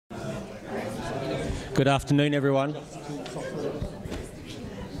Good afternoon, everyone.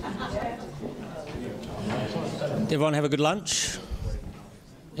 Everyone have a good lunch?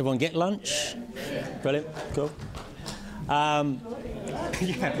 Everyone get lunch? Brilliant, cool.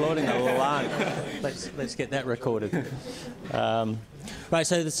 You're applauding a lot. Let's get that recorded. Right,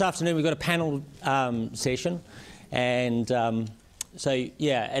 so this afternoon we've got a panel session, and so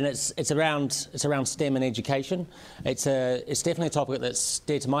yeah, and it's around STEM and education. It's definitely a topic that's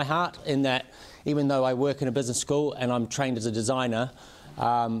dear to my heart, in that even though I work in a business school and I'm trained as a designer,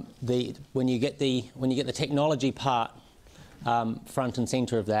 when you get the technology part front and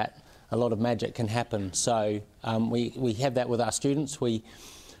centre of that, a lot of magic can happen. So we have that with our students.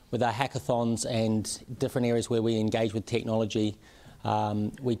 With our hackathons and different areas where we engage with technology,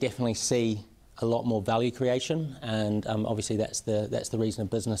 we definitely see a lot more value creation, and obviously that's the reason a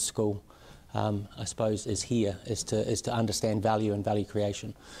business school, I suppose, is here, is to understand value and value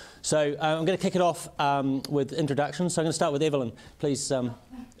creation. So I'm going to kick it off with introductions. So I'm going to start with Evelyn. Please.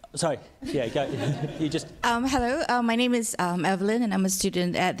 Sorry, yeah, go. You just... Hello, my name is Evelyn, and I'm a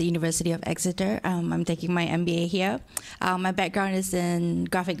student at the University of Exeter. I'm taking my MBA here. My background is in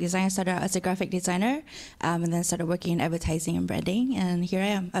graphic design. I started out as a graphic designer, and then started working in advertising and branding, and here I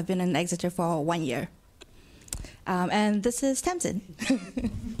am. I've been in Exeter for 1 year. And this is Tamsin.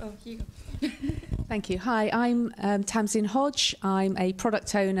 Oh, here you go. Thank you. Hi, I'm Tamsin Hodge. I'm a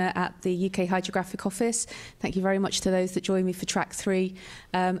product owner at the UK Hydrographic Office. Thank you very much to those that joined me for track 3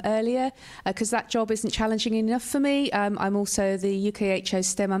 earlier, because that job isn't challenging enough for me. I'm also the UKHO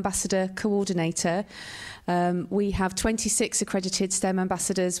STEM Ambassador Coordinator. We have 26 accredited STEM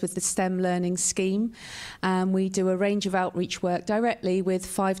ambassadors with the STEM Learning Scheme, and we do a range of outreach work directly with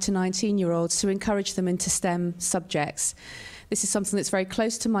 5 to 19-year-olds to encourage them into STEM subjects. This is something that's very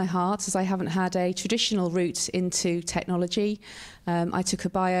close to my heart, as I haven't had a traditional route into technology. I took a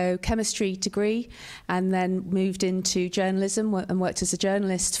biochemistry degree and then moved into journalism and worked as a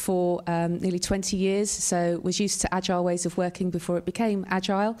journalist for nearly 20 years, so was used to agile ways of working before it became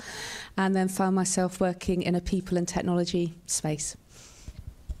agile, and then found myself working in a people and technology space.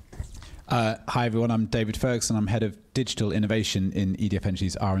 Hi everyone, I'm David Ferguson. I'm Head of Digital Innovation in EDF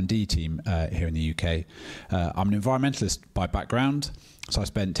Energy's R&D team here in the UK. I'm an environmentalist by background, so I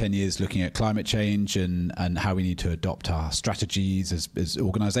spent 10 years looking at climate change and how we need to adopt our strategies as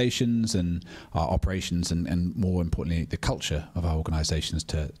organisations and our operations, and more importantly, the culture of our organisations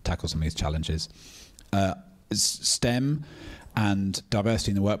to tackle some of these challenges. STEM and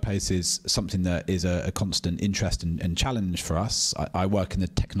diversity in the workplace is something that is a constant interest and challenge for us. I work in the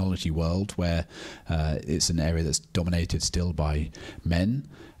technology world, where it's an area that's dominated still by men,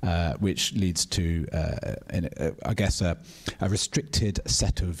 which leads to, I guess, a restricted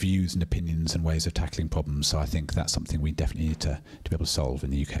set of views and opinions and ways of tackling problems. So I think that's something we definitely need to be able to solve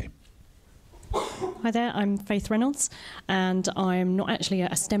in the UK. Hi there, I'm Faith Reynolds, and I'm not actually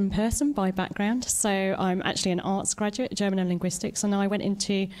a STEM person by background, so I'm actually an arts graduate, German and linguistics, and I went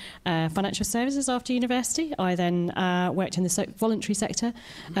into financial services after university. I then worked in the voluntary sector,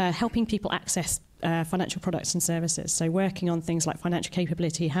 helping people access financial products and services, so working on things like financial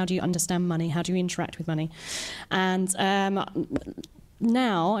capability, how do you understand money, how do you interact with money, and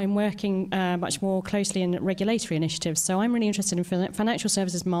now I'm working much more closely in regulatory initiatives, so I'm really interested in financial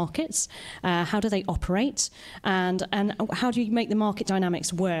services markets. How do they operate, and how do you make the market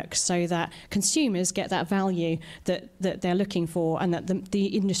dynamics work so that consumers get that value that they're looking for, and that the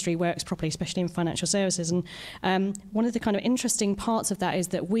industry works properly, especially in financial services. And one of the kind of interesting parts of that is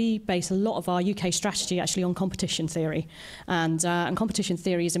that we base a lot of our UK strategy actually on competition theory, and competition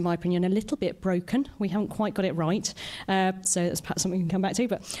theory is, in my opinion, a little bit broken. We haven't quite got it right, so that's perhaps something we can come back to,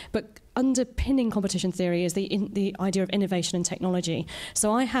 but underpinning competition theory is the idea of innovation and technology.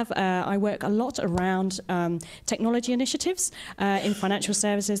 So I work a lot around technology initiatives in financial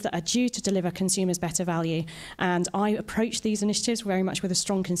services that are due to deliver consumers better value, and I approach these initiatives very much with a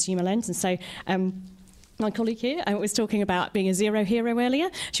strong consumer lens. And so my colleague here was talking about being a zero hero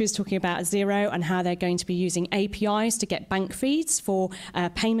earlier. She was talking about Xero and how they're going to be using APIs to get bank feeds for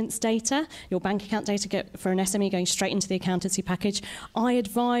payments data, your bank account data for an SME going straight into the accountancy package. I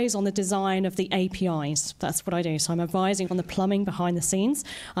advise on the design of the APIs. That's what I do. So I'm advising on the plumbing behind the scenes.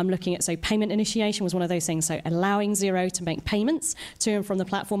 I'm looking at, so payment initiation was one of those things. So allowing Xero to make payments to and from the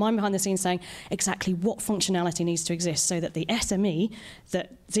platform. I'm behind the scenes saying exactly what functionality needs to exist so that the SME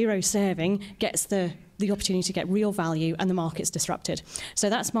that Xero's serving gets the the opportunity to get real value and the market's disrupted. So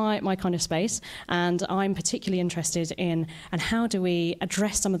that's my kind of space, and I'm particularly interested in and how do we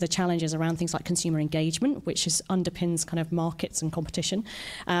address some of the challenges around things like consumer engagement, which underpins kind of markets and competition.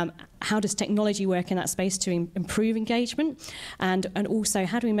 How does technology work in that space to improve engagement? And also,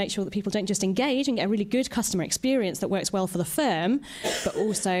 how do we make sure that people don't just engage and get a really good customer experience that works well for the firm, but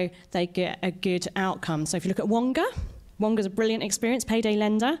also they get a good outcome? So if you look at Wonga's a brilliant experience, payday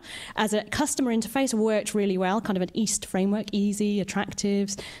lender. As a customer interface, worked really well, kind of an EAST framework, easy,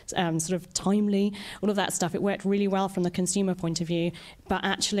 attractive, sort of timely, all of that stuff. It worked really well from the consumer point of view, but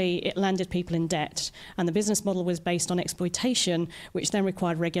actually it landed people in debt. And the business model was based on exploitation, which then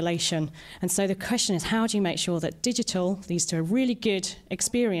required regulation. And so the question is, how do you make sure that digital leads to a really good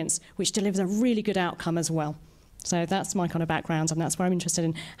experience, which delivers a really good outcome as well? So that's my kind of background, and that's where I'm interested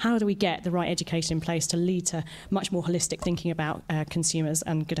in. How do we get the right education in place to lead to much more holistic thinking about consumers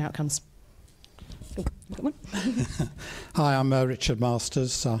and good outcomes? Oh, got one. Hi, I'm Richard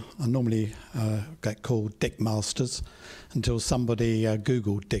Masters. I normally get called Dick Masters until somebody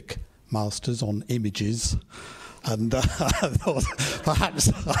Googled Dick Masters on images. And I thought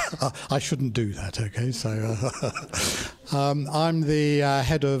perhaps I shouldn't do that, okay? So I'm the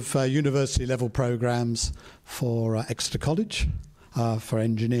head of university level programs for Exeter College for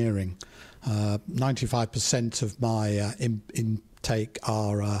engineering. 95% of my intake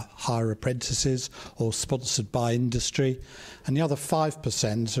are higher apprentices or sponsored by industry. And the other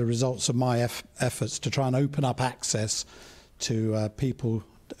 5% are results of my efforts to try and open up access to people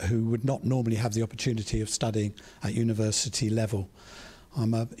who would not normally have the opportunity of studying at university level.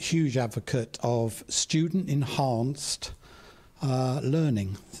 I'm a huge advocate of student-enhanced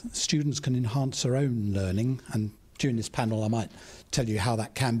learning. Students can enhance their own learning, and during this panel I might tell you how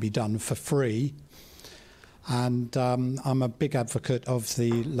that can be done for free. And I'm a big advocate of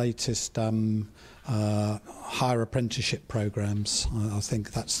the latest higher apprenticeship programs. I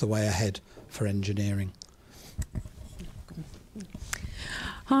think that's the way ahead for engineering.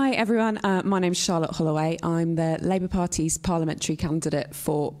 Hi everyone, my name's Charlotte Holloway. I'm the Labour Party's parliamentary candidate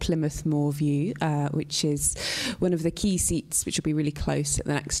for Plymouth Moorview, which is one of the key seats which will be really close at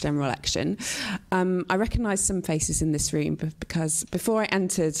the next general election. I recognise some faces in this room because before I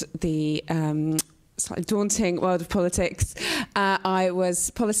entered the slightly daunting world of politics, I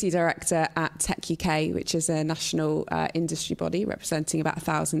was policy director at Tech UK, which is a national industry body representing about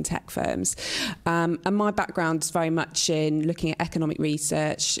 1,000 tech firms. And my background is very much in looking at economic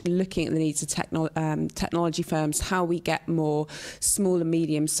research, looking at the needs of technology firms, how we get more small and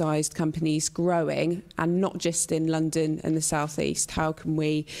medium-sized companies growing, and not just in London and the South East. How can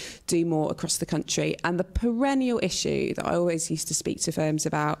we do more across the country? And the perennial issue that I always used to speak to firms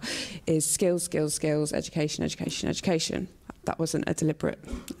about is skills, education, education, education. That wasn't a deliberate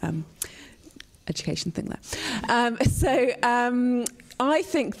education thing there. I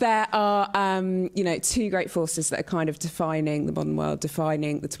think there are, two great forces that are kind of defining the modern world,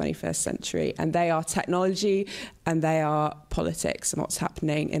 defining the 21st century, and they are technology and they are politics and what's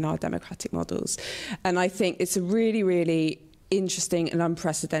happening in our democratic models. And I think it's a really, really interesting and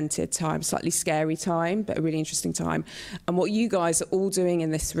unprecedented time, slightly scary time, but a really interesting time. And what you guys are all doing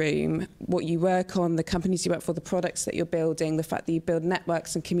in this room, what you work on, the companies you work for, the products that you're building, the fact that you build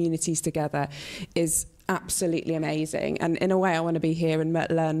networks and communities together is absolutely amazing. And in a way, I want to be here and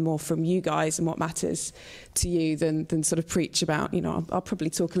learn more from you guys and what matters to you than sort of preach about, I'll probably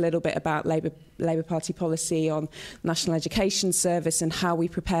talk a little bit about Labour Party policy on National Education Service and how we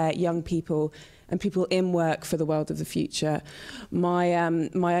prepare young people and people in work for the world of the future. My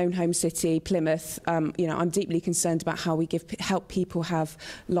own home city, Plymouth, I'm deeply concerned about how we help people have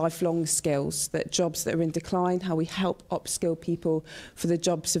lifelong skills, that jobs that are in decline, how we help upskill people for the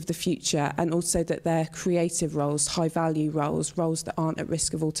jobs of the future, and also that they're creative roles, high value roles that aren't at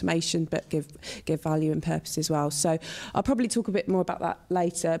risk of automation but give value and purpose as well. So I'll probably talk a bit more about that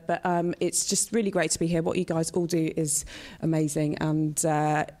later, but it's just really great to be here. What you guys all do is amazing, and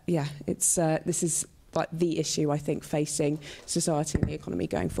this is like the issue, I think, facing society and the economy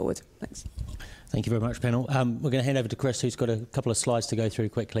going forward. Thanks. Thank you very much, panel. We're going to hand over to Chris, who's got a couple of slides to go through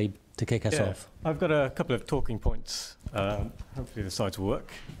quickly to kick us off. I've got a couple of talking points. Hopefully the slides will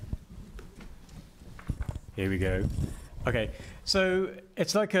work. Here we go. Okay, so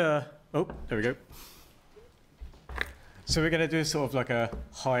it's like a... Oh, there we go. So we're going to do sort of like a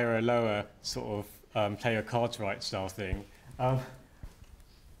higher or lower sort of play your cards right style thing.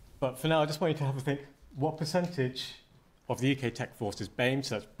 But for now, I just want you to have a think, what percentage of the UK tech force is BAME,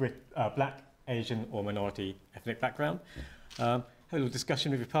 so that's Black, Asian or minority ethnic background? Have a little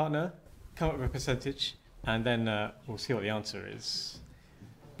discussion with your partner, come up with a percentage, and then we'll see what the answer is.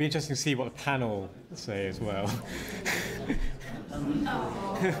 be interesting to see what the panel say as well.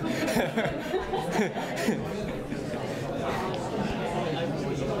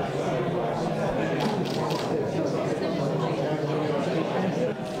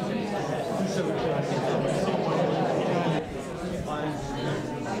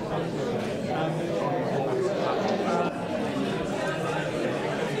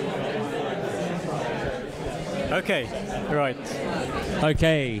 Okay, right.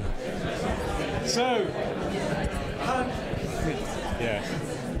 Okay. So, yeah.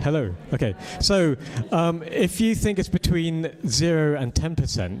 Hello. Okay. So, if you think it's between 0 and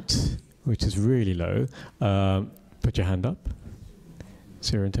 10%, which is really low, put your hand up.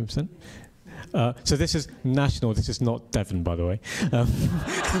 0 and 10%. So this is national. This is not Devon, by the way.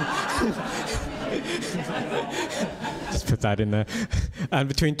 Just put that in there. And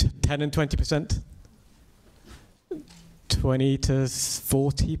between 10 and 20%. 20 to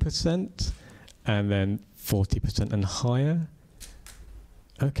 40%, and then 40% and higher.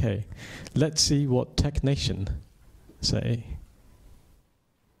 Okay, let's see what TechNation say.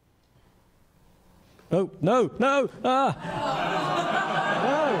 Oh, no, no, no,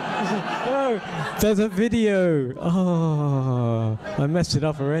 no, there's a video. Oh, I messed it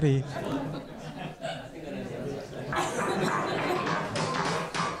up already.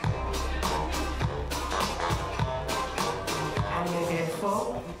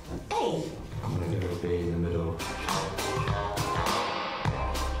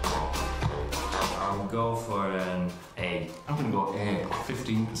 Go for an A. I'm going to go A,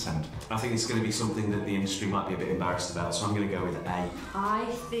 15%. I think it's going to be something that the industry might be a bit embarrassed about, so I'm going to go with A. I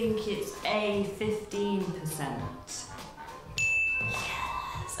think it's A, 15%.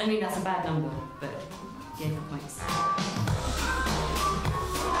 Yes! I mean, that's a bad number, but yeah, for points. I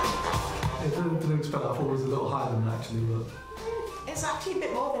didn't expect that. I thought it was a little higher than that, actually, but... It's actually a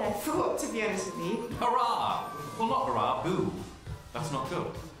bit more than I thought, to be honest with you. Hurrah! Well, not hurrah, boo. That's not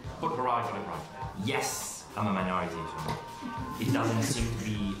good. But hurrah, got it right. Yes, I'm a minority. It doesn't seem to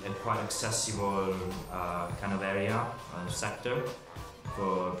be a quite accessible kind of area, sector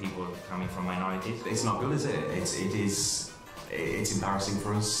for people coming from minorities. It's not good, is it? It's embarrassing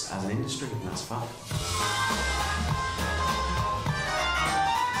for us as an industry, and that's fine.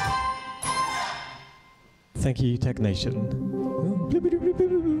 Thank you, TechNation.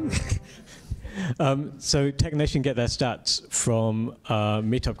 So TechNation get their stats from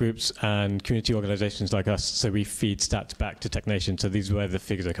meetup groups and community organizations like us, so we feed stats back to TechNation, so these are where the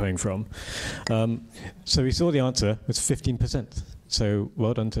figures are coming from. So we saw the answer was 15%, so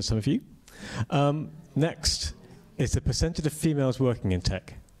well done to some of you. Next is the percentage of females working in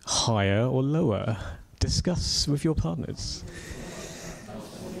tech, higher or lower? Discuss with your partners.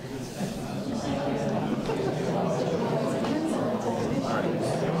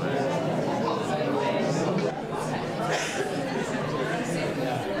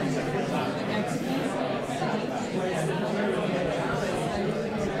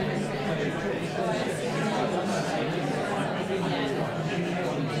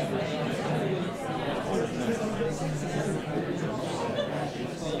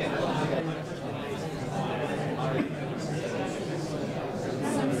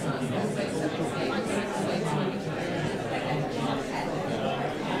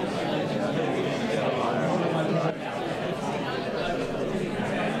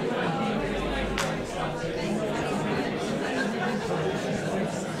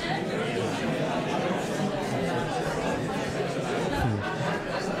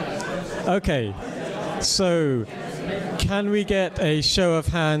 Okay, so can we get a show of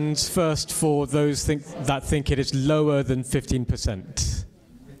hands first for those that think it is lower than 15%?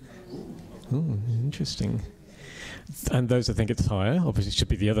 Oh, interesting. And those that think it's higher, obviously it should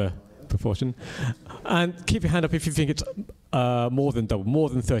be the other proportion. And keep your hand up if you think it's more than double, more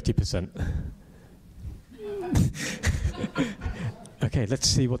than 30%. Okay, let's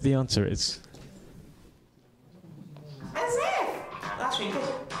see what the answer is. As if! That's really good.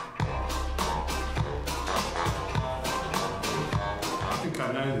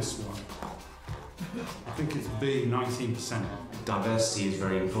 I know this one. I think it's B, 19%. Diversity is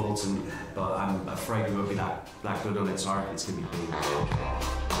very important, but I'm afraid we won't be that good on it, so I reckon it's going to be B.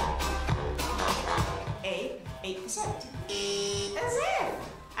 A, 8%. As if!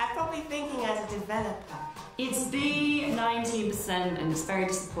 I'm probably thinking as a developer. It's B, 19%, and it's very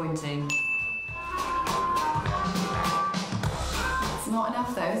disappointing. It's not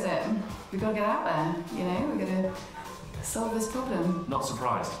enough though, is it? We've got to get out there, you know? We've got to solve this problem. Not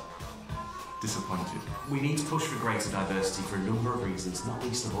surprised. disappointed. We need to push for greater diversity for a number of reasons, not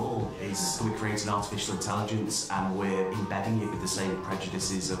least of all is we're creating artificial intelligence and we're embedding it with the same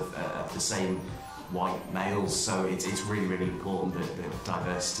prejudices of the same white males, so it's really, really important that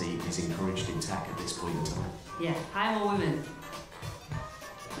diversity is encouraged in tech at this point in time. Yeah, hire more women.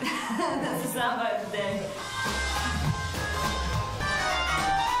 That's the soundbite of the day.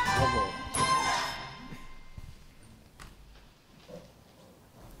 One more.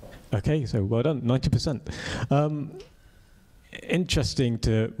 Okay, so well done, 90%. Interesting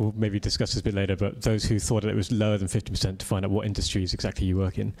to, we'll maybe discuss this a bit later, but those who thought that it was lower than 50% to find out what industries exactly you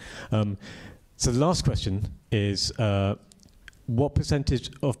work in. So the last question is, what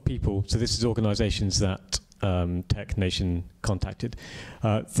percentage of people, so this is organizations that Tech Nation contacted,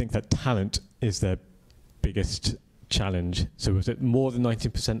 think that talent is their biggest challenge? So was it more than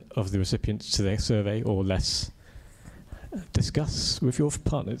 90% of the recipients to their survey or less? Discuss with your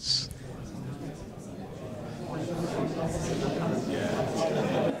partners.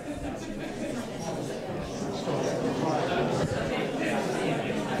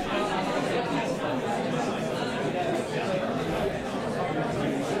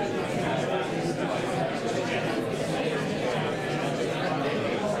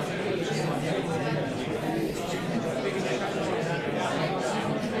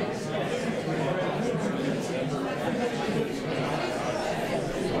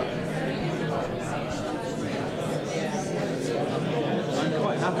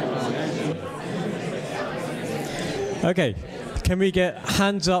 Okay, can we get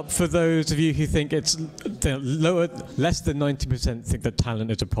hands up for those of you who think it's lower, less than 90% think that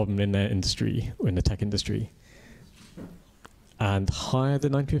talent is a problem in their industry, in the tech industry? And higher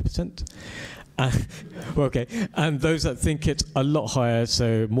than 90%? Well, okay, and those that think it's a lot higher,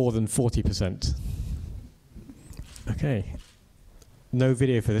 so more than 40%? Okay, no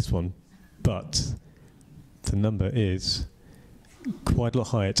video for this one, but the number is quite a lot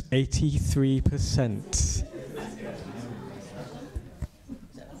higher. It's 83%.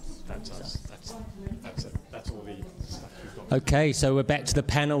 That's all the stuff we've got. Okay, so we're back to the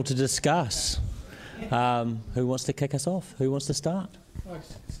panel to discuss. Who wants to kick us off? Who wants to start?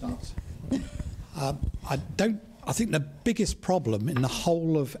 I think the biggest problem in the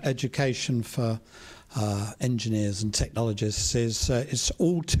whole of education for engineers and technologists is it's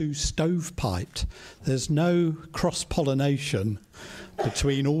all too stovepiped. There's no cross-pollination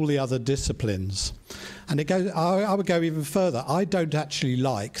between all the other disciplines. And it goes, I would go even further. I don't actually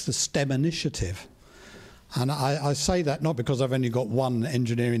like the STEM initiative. And I say that not because I've only got one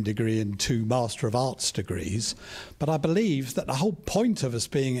engineering degree and 2 Master of Arts degrees, but I believe that the whole point of us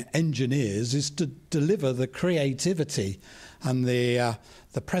being engineers is to deliver the creativity and the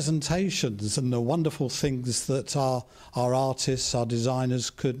presentations and the wonderful things that our artists, our designers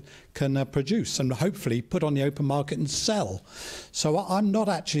can produce and hopefully put on the open market and sell. So I'm not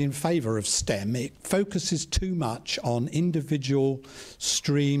actually in favour of STEM. It focuses too much on individual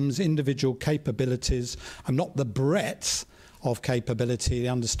streams, individual capabilities, and not the breadth of capability, the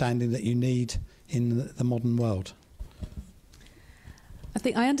understanding that you need in the modern world. I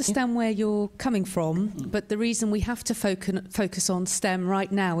think I understand where you're coming from, but the reason we have to focus on STEM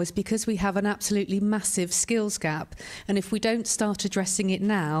right now is because we have an absolutely massive skills gap. And if we don't start addressing it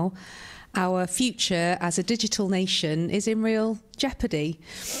now, our future as a digital nation is in real jeopardy.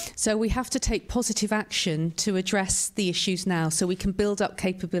 So we have to take positive action to address the issues now so we can build up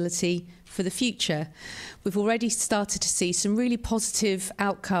capability for the future. We've already started to see some really positive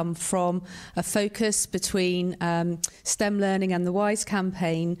outcome from a focus between STEM learning and the WISE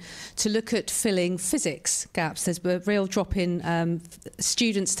campaign to look at filling physics gaps. There's a real drop in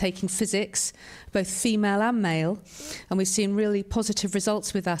students taking physics, both female and male, and we've seen really positive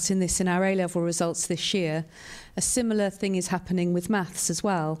results with that in our A-level results this year. A similar thing is happening with maths as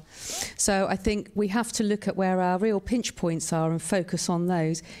well. So I think we have to look at where our real pinch points are and focus on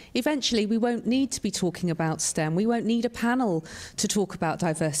those. Eventually, we won't need to be talking about STEM. We won't need a panel to talk about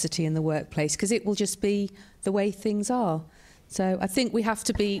diversity in the workplace because it will just be the way things are. So I think we have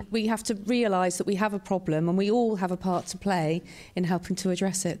to realise that we have a problem and we all have a part to play in helping to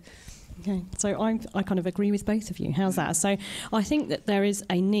address it. Okay, so I kind of agree with both of you. How's that? So I think that there is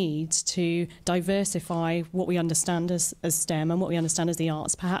a need to diversify what we understand as STEM and what we understand as the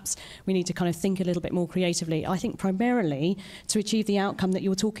arts. Perhaps we need to kind of think a little bit more creatively. I think primarily to achieve the outcome that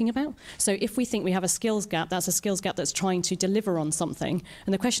you're talking about. So if we think we have a skills gap, that's a skills gap that's trying to deliver on something.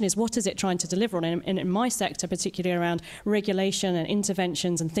 And the question is, what is it trying to deliver on? And in my sector, particularly around regulation and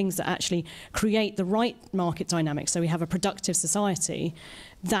interventions and things that actually create the right market dynamics so we have a productive society,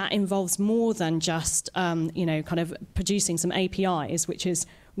 that involves more than just, kind of producing some APIs, which is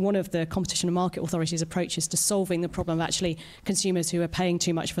one of the Competition and Market Authority's approaches to solving the problem of actually consumers who are paying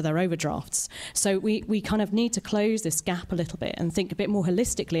too much for their overdrafts. So we kind of need to close this gap a little bit and think a bit more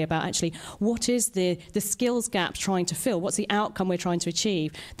holistically about actually what is the skills gap trying to fill, what's the outcome we're trying to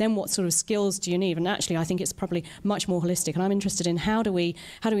achieve, then what sort of skills do you need? And actually I think it's probably much more holistic, and I'm interested in how do we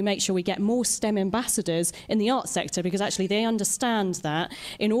make sure we get more STEM ambassadors in the arts sector, because actually they understand that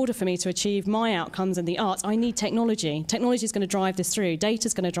in order for me to achieve my outcomes in the arts, I need technology. Technology is going to drive this through, data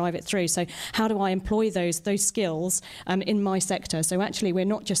is going to drive it through, so how do I employ those skills in my sector? So actually we're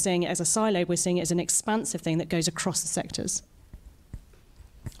not just seeing it as a silo, we're seeing it as an expansive thing that goes across the sectors.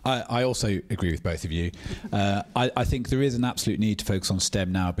 I also agree with both of you. I think there is an absolute need to focus on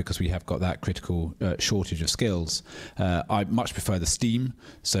STEM now because we have got that critical shortage of skills. I much prefer the STEAM,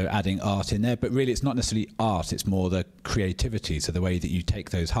 so adding art in there, but really it's not necessarily art, it's more the creativity, so the way that you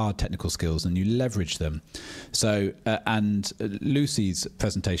take those hard technical skills and you leverage them. So, and Lucy's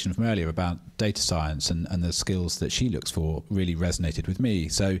presentation from earlier about data science and the skills that she looks for really resonated with me.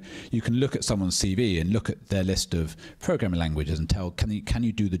 So you can look at someone's CV and look at their list of programming languages and tell, can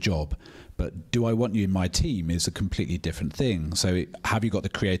you do the job, but do I want you in my team is a completely different thing. So have you got the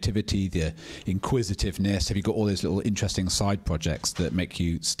creativity, the inquisitiveness, have you got all those little interesting side projects that make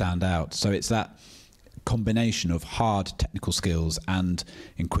you stand out? So it's that combination of hard technical skills and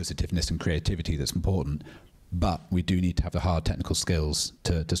inquisitiveness and creativity that's important, but we do need to have the hard technical skills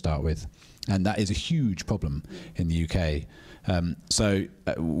to start with, and that is a huge problem in the UK.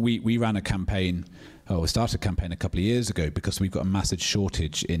 We ran a campaign. We started a campaign a couple of years ago because we've got a massive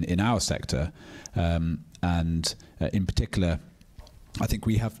shortage in our sector, and in particular, I think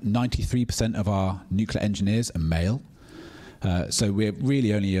we have 93% of our nuclear engineers are male. So we're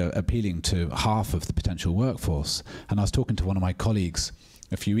really only appealing to half of the potential workforce. And I was talking to one of my colleagues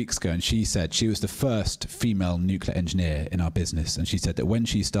a few weeks ago, and she said she was the first female nuclear engineer in our business, and she said that when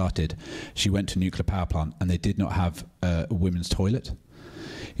she started, she went to a nuclear power plant and they did not have a women's toilet.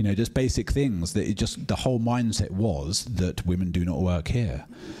 You know, just basic things that the whole mindset was that women do not work here.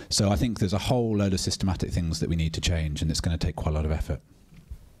 So I think there's a whole load of systematic things that we need to change, and it's going to take quite a lot of effort.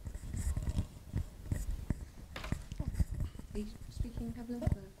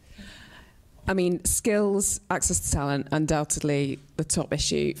 I mean, skills, access to talent, undoubtedly the top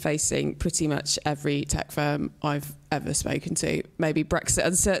issue facing pretty much every tech firm I've ever spoken to. Maybe Brexit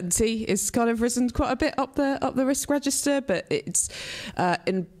uncertainty is kind of risen quite a bit up the risk register, but it's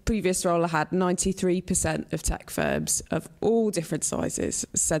in previous role I had 93% of tech firms of all different sizes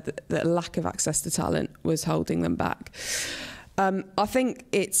said that lack of access to talent was holding them back. I think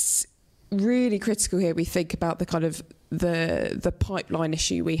it's really critical here we think about the kind of the pipeline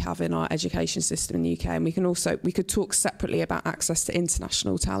issue we have in our education system in the UK, and we could talk separately about access to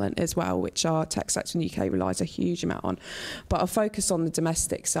international talent as well, which our tech sector in the UK relies a huge amount on. But I'll focus on the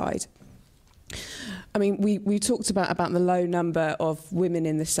domestic side. I mean, we talked about the low number of women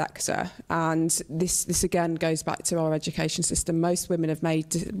in the sector, and this again goes back to our education system. Most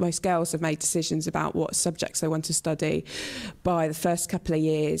girls have made decisions about what subjects they want to study by the first couple of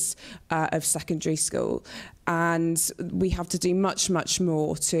years of secondary school. And we have to do much, much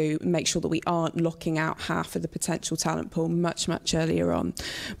more to make sure that we aren't locking out half of the potential talent pool much, much earlier on.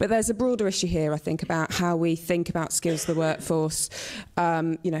 But there's a broader issue here, I think, about how we think about skills of the workforce.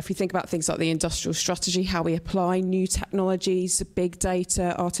 If we think about things like the industrial strategy, how we apply new technologies, big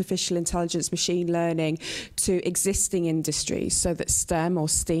data, artificial intelligence, machine learning to existing industries, so that STEM or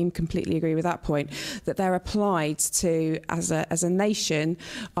STEAM, completely agree with that point, that they're applied to, as a nation,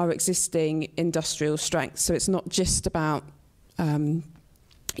 our existing industrial strengths. So it's not just about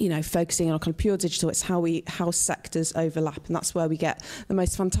focusing on kind of pure digital, it's how sectors overlap, and that's where we get the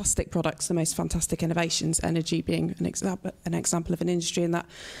most fantastic products, the most fantastic innovations, energy being an example of an industry, and that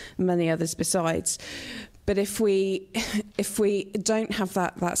many others besides. But if we don't have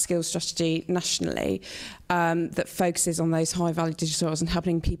that skills strategy nationally that focuses on those high value digital roles and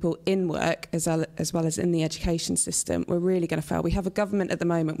helping people in work as well as in the education system, we're really going to fail. We have a government at the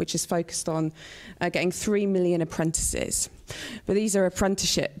moment which is focused on getting 3 million apprentices. But these are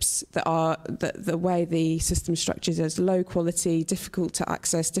apprenticeships that are the way the system structures is low quality, difficult to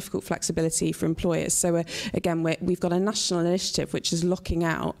access, difficult flexibility for employers. So again, we've got a national initiative which is locking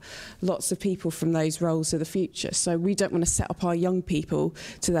out lots of people from those roles of the future. So we don't want to set up our young people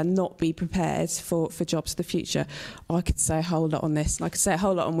to then not be prepared for jobs of the future. I could say a whole lot on this, and I could say a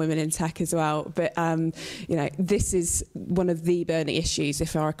whole lot on women in tech as well. But this is one of the burning issues.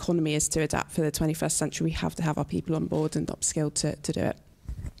 If our economy is to adapt for the 21st century, we have to have our people on board and upskilled to do it.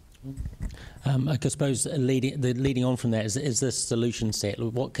 I suppose leading on from that is this solution set.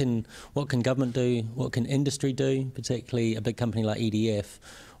 What can government do? What can industry do? Particularly a big company like EDF.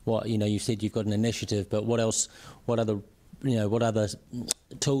 what you said you've got an initiative, but what else? What other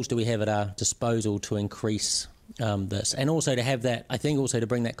tools do we have at our disposal to increase this, and also to have that, I think also to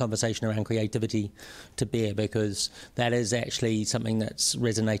bring that conversation around creativity to bear, because that is actually something that's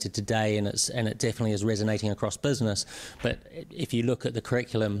resonated today, and it definitely is resonating across business. But if you look at the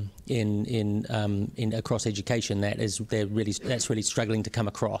curriculum in across education, that's really struggling to come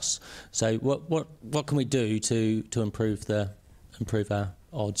across. So what can we do to improve our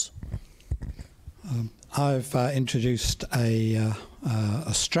odds? I've introduced a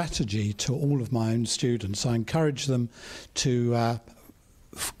strategy to all of my own students. I encourage them to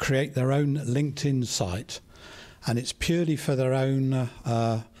create their own LinkedIn site, and it's purely for their own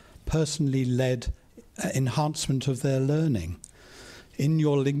personally led enhancement of their learning. In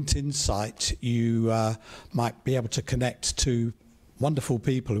your LinkedIn site, you might be able to connect to wonderful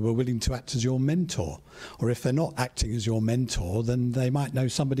people who are willing to act as your mentor. Or if they're not acting as your mentor, then they might know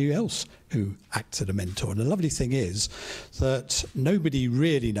somebody else who acts as a mentor. And the lovely thing is that nobody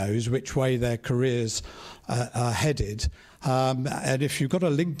really knows which way their careers are headed. And if you've got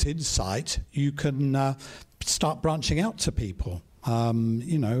a LinkedIn site, you can start branching out to people. Can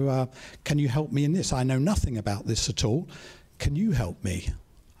you help me in this? I know nothing about this at all. Can you help me?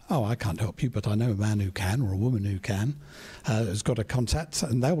 Oh, I can't help you, but I know a man who can, or a woman who can, has got a contact,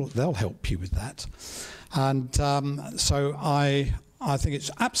 and they'll help you with that. And so I think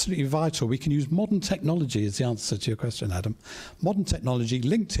it's absolutely vital. We can use modern technology as the answer to your question, Adam. Modern technology,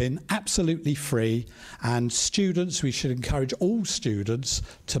 LinkedIn, absolutely free, and students, we should encourage all students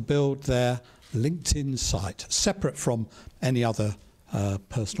to build their LinkedIn site, separate from any other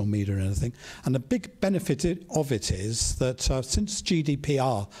personal media or anything. And the big benefit of it is that since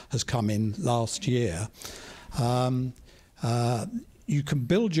GDPR has come in last year, you can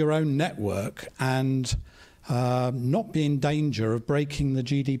build your own network and not be in danger of breaking the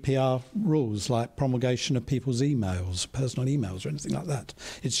GDPR rules, like promulgation of people's emails, personal emails or anything like that.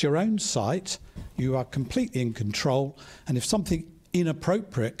 It's your own site, you are completely in control, and if something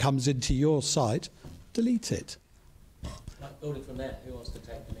inappropriate comes into your site, delete it. Building from that, who wants to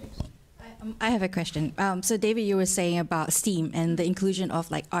take the next? I have a question. So David, you were saying about STEAM and the inclusion of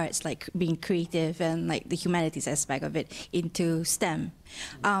like arts, like being creative and like the humanities aspect of it into STEM.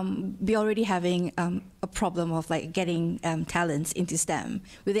 We're already having a problem of like getting talents into STEM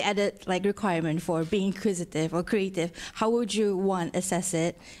with the added like requirement for being inquisitive or creative. How would you assess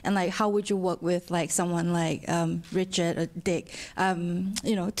it, and like how would you work with like someone like Richard or Dick,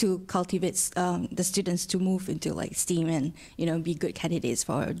 to cultivate the students to move into like STEAM and be good candidates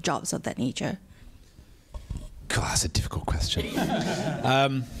for jobs of that nature? God, that's a difficult question.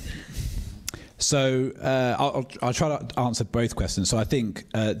 So I'll try to answer both questions. So I think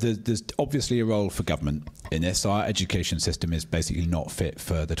there's obviously a role for government in this. So our education system is basically not fit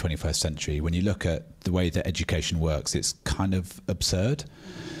for the 21st century. When you look at the way that education works, it's kind of absurd.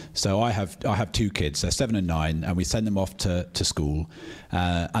 So I have two kids, they're 7 and 9, and we send them off to school,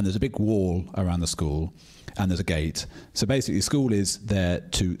 and there's a big wall around the school, and there's a gate. So basically school is there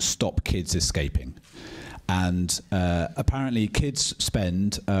to stop kids escaping. And apparently kids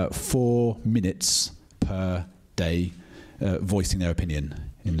spend 4 minutes per day voicing their opinion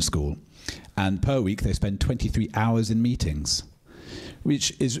in the school. And per week they spend 23 hours in meetings,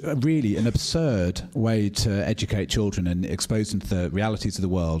 which is really an absurd way to educate children and expose them to the realities of the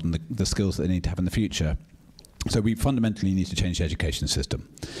world and the skills that they need to have in the future. So we fundamentally need to change the education system.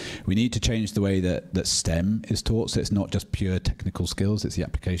 We need to change the way that STEM is taught, so it's not just pure technical skills, it's the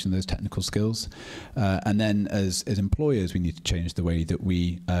application of those technical skills. And then as employers, we need to change the way that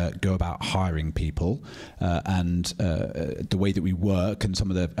we go about hiring people and the way that we work and some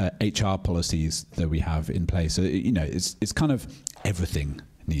of the HR policies that we have in place. So, it's kind of everything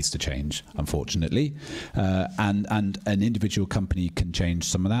needs to change, unfortunately. And an individual company can change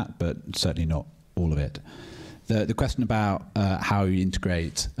some of that, but certainly not all of it. The question about how you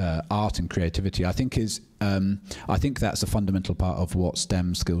integrate art and creativity, I think that's a fundamental part of what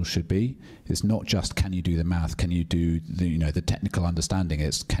STEM skills should be. It's not just can you do the math, can you do the technical understanding.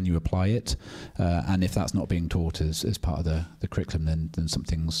 It's can you apply it, and if that's not being taught as part of the curriculum, then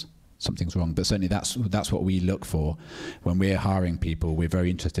something's wrong. But certainly that's what we look for when we're hiring people. We're very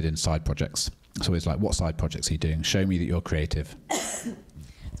interested in side projects. So it's like, what side projects are you doing? Show me that you're creative.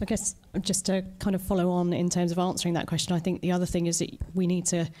 I guess just to kind of follow on in terms of answering that question, I think the other thing is that we need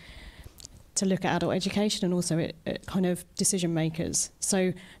to look at adult education and also at kind of decision makers.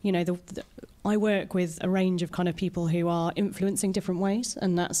 So, I work with a range of kind of people who are influencing different ways,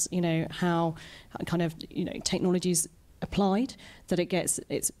 and that's, how kind of, technologies applied, that it gets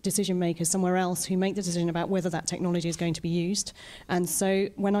its decision makers somewhere else who make the decision about whether that technology is going to be used. And so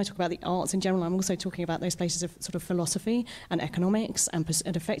when I talk about the arts in general, I'm also talking about those places of sort of philosophy and economics and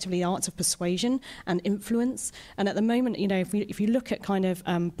effectively the arts of persuasion and influence. And at the moment, you know, if you look at kind of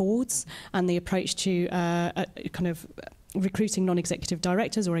boards and the approach to kind of recruiting non-executive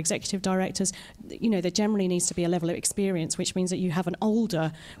directors or executive directors, you know, there generally needs to be a level of experience, which means that you have an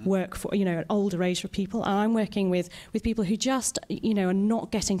older an older age for people. And I'm working with people who just, you know, are not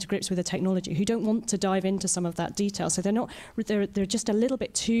getting to grips with the technology, who don't want to dive into some of that detail. So they're just a little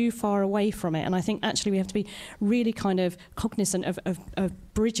bit too far away from it. And I think actually we have to be really kind of cognizant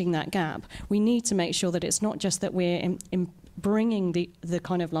of bridging that gap. We need to make sure that it's not just that we're bringing the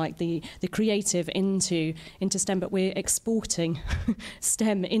kind of like the creative into STEM, but we're exporting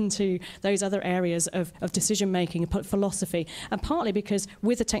STEM into those other areas of decision making and philosophy. And partly because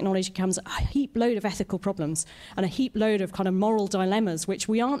with the technology comes a heap load of ethical problems and a heap load of kind of moral dilemmas, which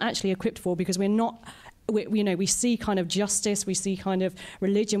we aren't actually equipped for because we're not. We see kind of justice, we see kind of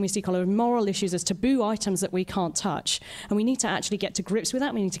religion, we see kind of moral issues as taboo items that we can't touch. And we need to actually get to grips with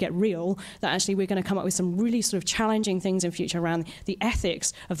that. We need to get real, that actually we're going to come up with some really sort of challenging things in future around the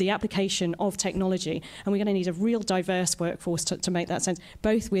ethics of the application of technology. And we're going to need a real diverse workforce to make that sense,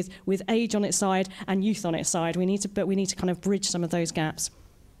 both with age on its side and youth on its side. We need to kind of bridge some of those gaps.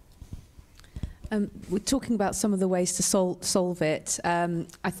 We're talking about some of the ways to solve it.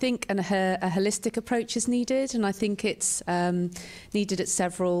 I think a holistic approach is needed, and I think it's needed at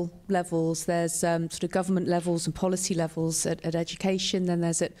several levels. There's sort of government levels and policy levels at education, then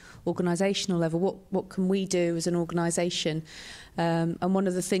there's at organisational level. What can we do as an organisation? And one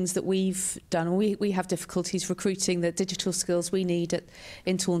of the things that we've done, and we have difficulties recruiting the digital skills we need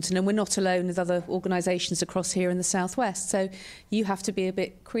in Taunton, and we're not alone with other organisations across here in the southwest. So you have to be a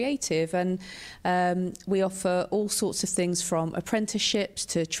bit creative, and we offer all sorts of things from apprenticeships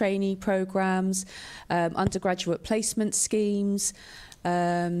to trainee programmes, undergraduate placement schemes.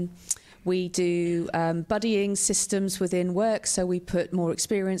 We do buddying systems within work, so we put more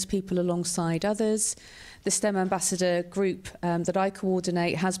experienced people alongside others. The STEM Ambassador group that I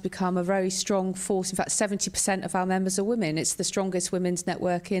coordinate has become a very strong force. In fact, 70% of our members are women. It's the strongest women's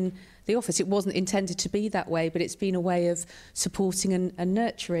network in the office. It wasn't intended to be that way, but it's been a way of supporting and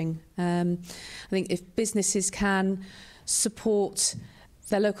nurturing. I think if businesses can support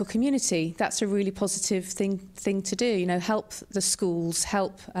their local community, that's a really positive thing to do. You know, help the schools,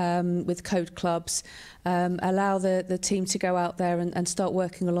 help with code clubs, allow the team to go out there and start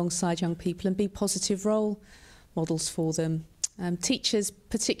working alongside young people and be positive role models for them. Teachers,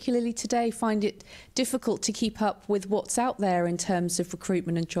 particularly today, find it difficult to keep up with what's out there in terms of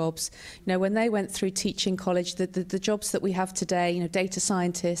recruitment and jobs. You know, when they went through teaching college, the jobs that we have today, you know, data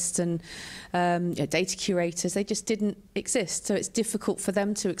scientists and data curators, they just didn't exist. So it's difficult for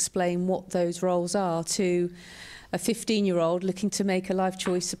them to explain what those roles are to a 15-year-old looking to make a life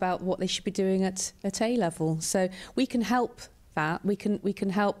choice about what they should be doing at A-level. So we can help that. We can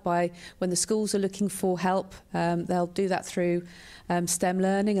help by, when the schools are looking for help, they'll do that through STEM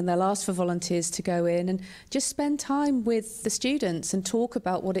learning, and they'll ask for volunteers to go in and just spend time with the students and talk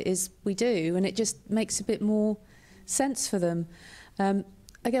about what it is we do, and it just makes a bit more sense for them.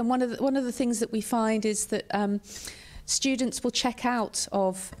 Again, one of the things that we find is that students will check out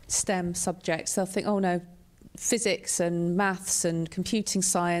of STEM subjects. They'll think, oh no, physics and maths and computing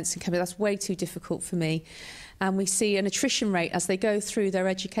science and chemistry, that's way too difficult for me. And we see an attrition rate as they go through their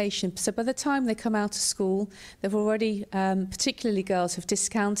education. So by the time they come out of school, they've already, particularly girls, have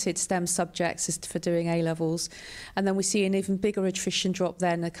discounted STEM subjects for doing A-levels. And then we see an even bigger attrition drop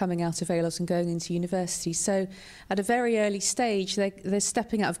then, they're coming out of A-levels and going into university. So at a very early stage, they're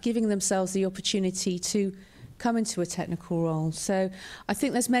stepping out of giving themselves the opportunity to come into a technical role. So I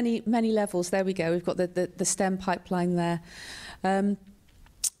think there's many levels. There we go. We've got the STEM pipeline there.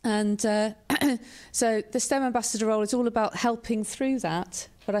 So the STEM Ambassador role is all about helping through that,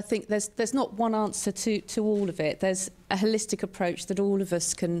 but I think there's not one answer to all of it. There's a holistic approach that all of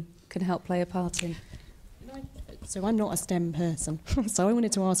us can help play a part in. So I'm not a STEM person, so I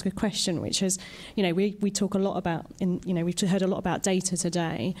wanted to ask a question, which is, you know, we talk a lot about, we've heard a lot about data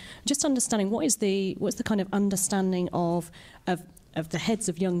today. Just understanding what's the kind of understanding of the heads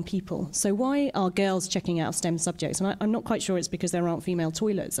of young people. So why are girls checking out STEM subjects? And I'm not quite sure it's because there aren't female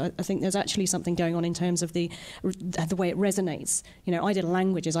toilets. I think there's actually something going on in terms of the way it resonates. You know, I did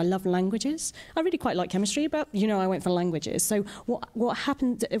languages. I love languages. I really quite like chemistry, but, you know, I went for languages. So what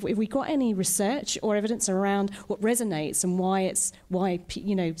happened, if we got any research or evidence around what resonates and why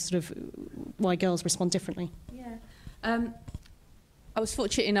girls respond differently? Yeah. I was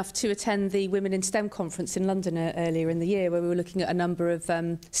fortunate enough to attend the Women in STEM conference in London earlier in the year, where we were looking at a number of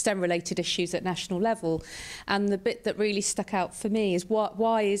STEM-related issues at national level. And the bit that really stuck out for me is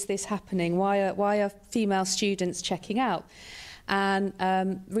why is this happening? Why are female students checking out? And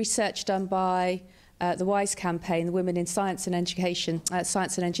research done by the WISE campaign, the Women in Science and Education,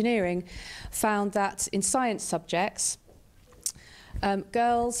 Science and Engineering, found that in science subjects,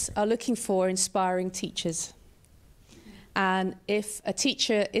 girls are looking for inspiring teachers. And if a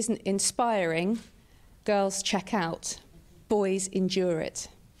teacher isn't inspiring, girls check out, boys endure it.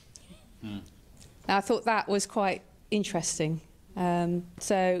 Now, I thought that was quite interesting.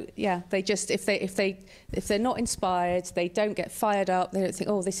 So yeah, they just if they're not inspired, they don't get fired up. They don't think,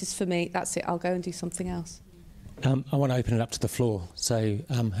 oh, this is for me. That's it. I'll go and do something else. I want to open it up to the floor. So,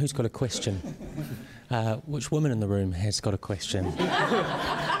 who's got a question? Which woman in the room has got a question?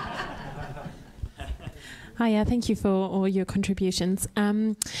 Hi, thank you for all your contributions.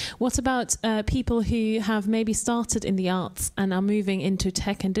 What about people who have maybe started in the arts and are moving into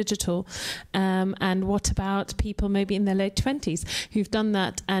tech and digital? And what about people maybe in their late 20s who've done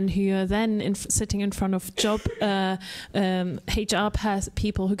that and who are then sitting in front of job HR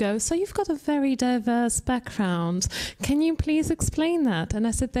people who go, so you've got a very diverse background. Can you please explain that? And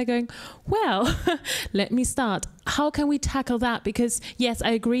I sit there going, well, let me start. How can we tackle that? Because yes, I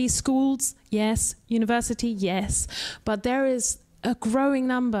agree, schools, yes, university, yes, but there is a growing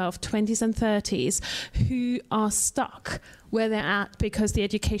number of 20s and 30s who are stuck where they're at because the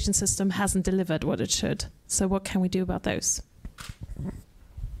education system hasn't delivered what it should. So what can we do about those?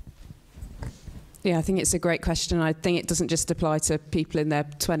 Yeah, I think it's a great question. I think it doesn't just apply to people in their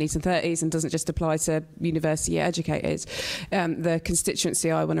 20s and 30s and doesn't just apply to university educators. The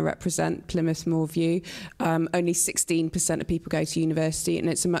constituency I want to represent, Plymouth Moorview, only 16% of people go to university, and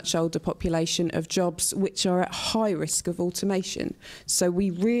it's a much older population of jobs which are at high risk of automation. So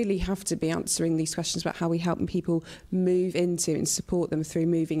we really have to be answering these questions about how we help people move into and support them through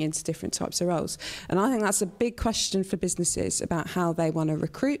moving into different types of roles. And I think that's a big question for businesses about how they want to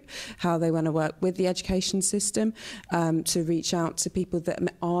recruit, how they want to work with the education system, to reach out to people that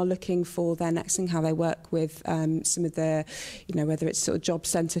are looking for their next thing, how they work with some of the, whether it's sort of job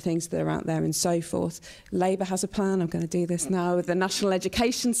centre things that are out there and so forth. Labour has a plan, I'm going to do this now, with the national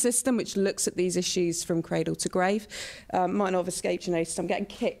education system, which looks at these issues from cradle to grave. Might not have escaped you notice, I'm getting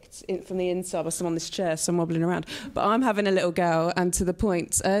kicked from the inside by someone on this chair, so I'm wobbling around. But I'm having a little go, and to the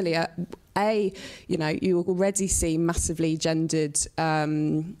point earlier, you already see massively gendered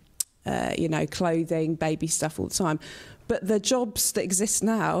clothing, baby stuff all the time. But the jobs that exist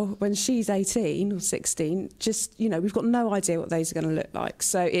now, when she's 18 or 16, we've got no idea what those are going to look like.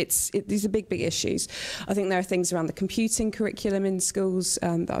 So these are big, big issues. I think there are things around the computing curriculum in schools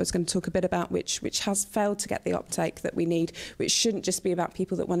that I was going to talk a bit about, which has failed to get the uptake that we need, which shouldn't just be about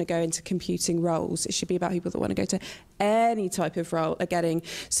people that want to go into computing roles. It should be about people that want to go to any type of role are getting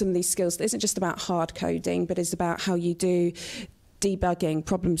some of these skills that isn't just about hard coding, but is about how you do debugging,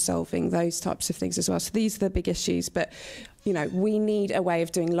 problem solving, those types of things as well. So these are the big issues, but we need a way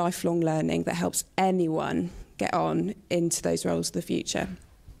of doing lifelong learning that helps anyone get on into those roles of the future.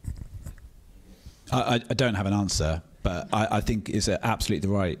 I don't have an answer, but I think it's absolutely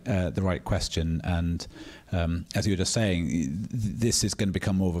the right question. And as you were just saying, this is going to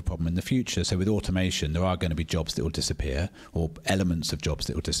become more of a problem in the future. So with automation, there are going to be jobs that will disappear, or elements of jobs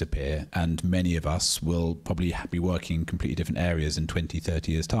that will disappear, and many of us will probably be working in completely different areas in 20,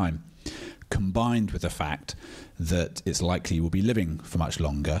 30 years' time. Combined with the fact that it's likely we'll be living for much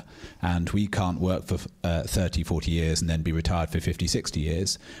longer, and we can't work for 30, 40 years and then be retired for 50, 60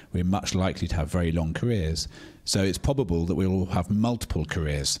 years. We're much likely to have very long careers. So it's probable that we will have multiple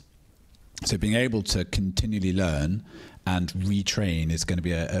careers. So being able to continually learn and retrain is going to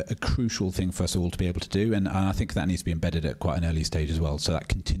be a crucial thing for us all to be able to do, and I think that needs to be embedded at quite an early stage as well. So that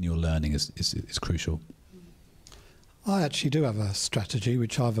continual learning is crucial. I actually do have a strategy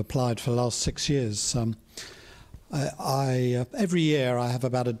which I've applied for the last 6 years. Every year I have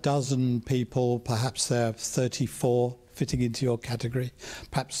about a dozen people, perhaps they're 34, fitting into your category,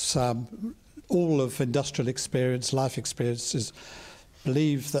 perhaps all of industrial experience, life experiences,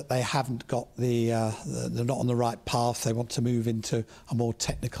 believe that they haven't got they're not on the right path, they want to move into a more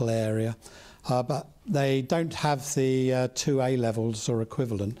technical area, but they don't have the 2 A levels or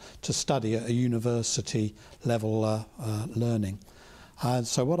equivalent to study at a university level learning. And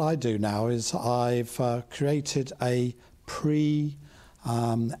so what I do now is I've created a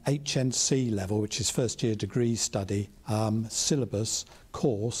HNC level, which is first year degree study, syllabus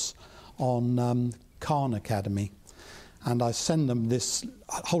course on Khan Academy. and I send them this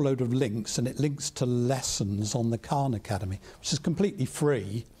whole load of links, and it links to lessons on the Khan Academy, which is completely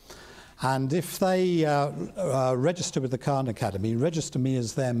free. And if they register with the Khan Academy, register me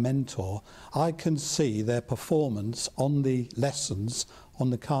as their mentor, I can see their performance on the lessons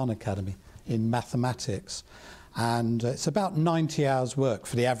on the Khan Academy in mathematics. And it's about 90 hours work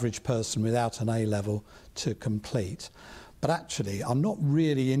for the average person without an A-level to complete. But actually, I'm not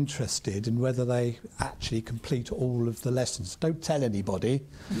really interested in whether they actually complete all of the lessons. Don't tell anybody.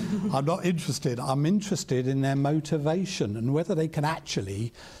 I'm not interested. I'm interested in their motivation and whether they can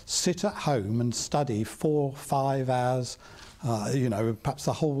actually sit at home and study 4 or 5 hours, you know, perhaps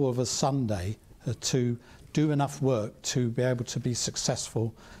the whole of a Sunday to do enough work to be able to be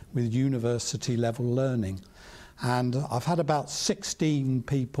successful with university level learning. And I've had about 16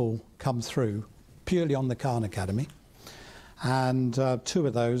 people come through purely on the Khan Academy. And 2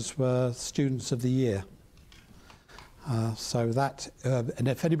 of those were students of the year. So that, and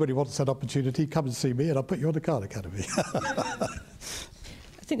if anybody wants that opportunity, come and see me and I'll put you on the Khan Academy.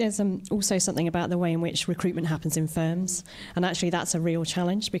 I think there's also something about the way in which recruitment happens in firms, and actually that's a real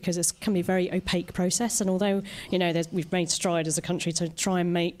challenge because it can be a very opaque process. And although, you know, we've made stride as a country to try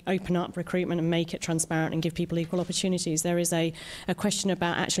and open up recruitment and make it transparent and give people equal opportunities, there is a question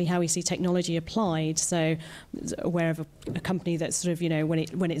about actually how we see technology applied. So aware of a company that's sort of, you know, when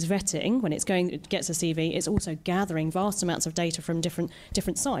it's vetting, when it gets a CV, it's also gathering vast amounts of data from different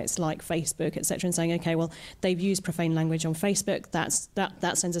sites like Facebook, etc., and saying, okay, well, they've used profane language on Facebook.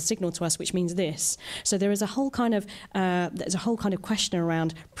 That sends a signal to us, which means this. So there is a whole kind of question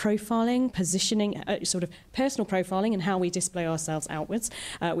around profiling, positioning, sort of personal profiling, and how we display ourselves outwards,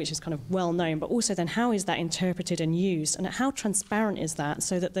 which is kind of well known. But also then how is that interpreted and used, and how transparent is that,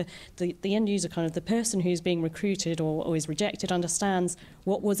 so that the end user, kind of the person who's being recruited or is rejected, understands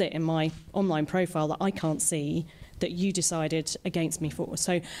what was it in my online profile that I can't see that you decided against me for.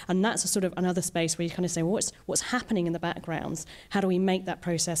 So, and that's a sort of another space where you kind of say, well, what's happening in the backgrounds? How do we make that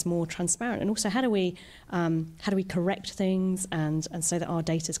process more transparent? And also, how do we correct things and so that our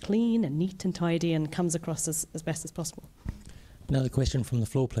data's clean and neat and tidy and comes across as best as possible? Another question from the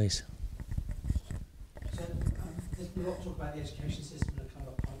floor, please. So there's been a lot of talk about the education system and a kind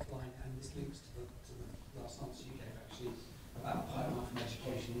of a pipeline, and this links to the last answer you gave actually about a pipeline from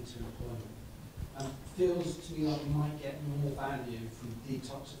education into employment. Feels to me like we might get more value from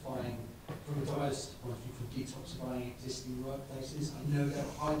detoxifying, from a diversity point of view, from detoxifying existing workplaces. I know there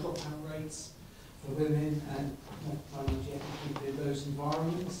are high dropout rates for women and minority ethnic people in those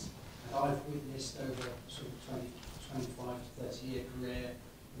environments, and I've witnessed over sort of 25 to 30 year career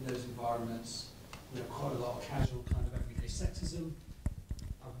in those environments, you know, quite a lot of casual kind of everyday sexism.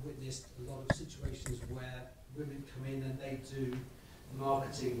 I've witnessed a lot of situations where women come in and they do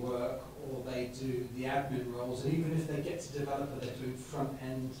marketing work or they do the admin roles, and even if they get to developer, they're doing front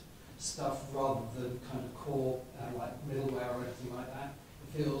end stuff rather than kind of core like middleware or anything like that.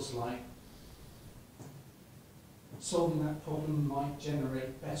 It feels like solving that problem might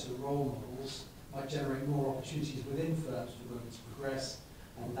generate better role models, might generate more opportunities within firms for women to progress,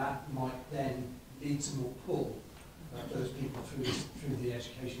 and that might then lead to more pull of those people through the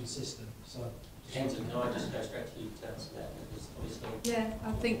education system. So. Kenton, can I just go straight to you to answer that? Because obviously, yeah,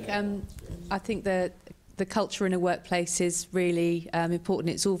 I think the culture in a workplace is really important.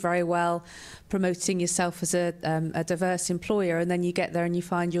 It's all very well promoting yourself as a diverse employer, and then you get there and you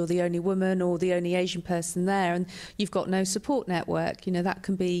find you're the only woman or the only Asian person there, and you've got no support network. You know, that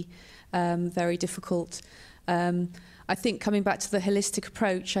can be very difficult. I think coming back to the holistic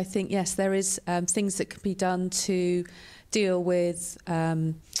approach, I think yes, there is things that can be done to deal with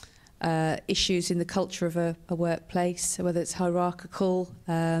issues in the culture of a workplace, whether it's hierarchical,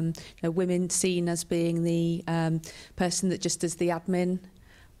 you know, women seen as being the person that just does the admin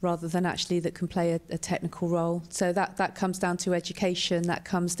rather than actually that can play a technical role. So that comes down to education, that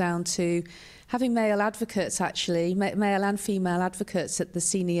comes down to having male advocates, actually, male and female advocates at the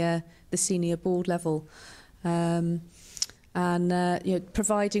senior board level, and you know,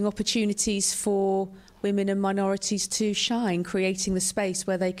 providing opportunities for women and minorities to shine, creating the space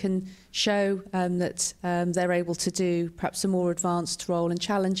where they can show that they're able to do perhaps a more advanced role and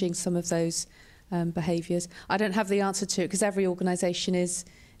challenging some of those behaviours. I don't have the answer to it because every organisation is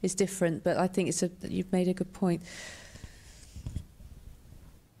different, but I think you've made a good point.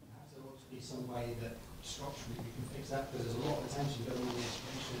 Perhaps there ought to be some way that structurally we can fix that, because there's a lot of attention going on in the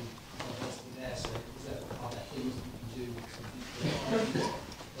education diversity there. So are there things that we can do,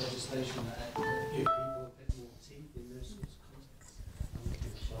 legislation that give people a bit more teeth in those sorts of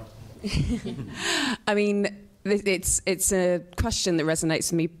contexts? I mean, it's a question that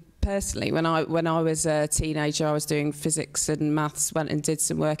resonates with me personally, when I was a teenager, I was doing physics and maths. Went and did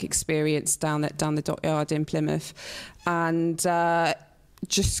some work experience down the dockyard in Plymouth, and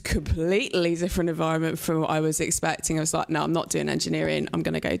just completely different environment from what I was expecting. I was like, no, I'm not doing engineering. I'm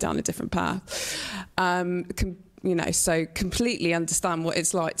going to go down a different path. You know, so completely understand what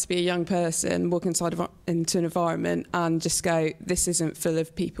it's like to be a young person, walk into an environment and just go, this isn't full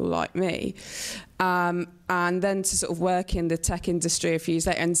of people like me. And then to sort of work in the tech industry a few years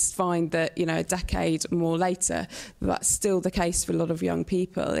later and find that, you know, a decade or more later, that's still the case for a lot of young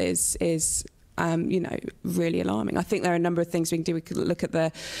people is you know, really alarming. I think there are a number of things we can do. We could look at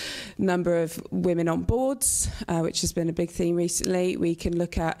the number of women on boards, which has been a big theme recently. We can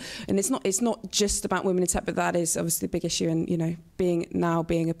look at, and it's not just about women in tech, but that is obviously a big issue. And you know,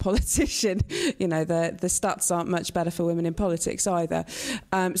 being a politician, you know, the stats aren't much better for women in politics either.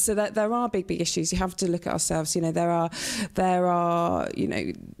 So that there are big issues. You have to look at ourselves. You know, there are, you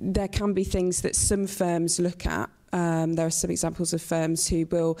know, there can be things that some firms look at. There are some examples of firms who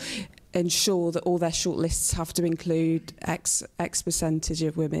will ensure that all their shortlists have to include X percentage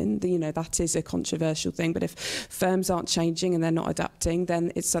of women. You know, that is a controversial thing, but if firms aren't changing and they're not adapting,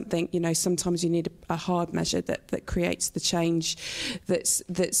 then it's something, you know, sometimes you need a hard measure that creates the change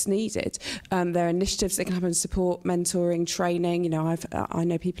that's needed. There are initiatives that can happen, support, mentoring, training. You know, I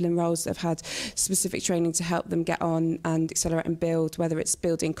know people in roles that have had specific training to help them get on and accelerate and build, whether it's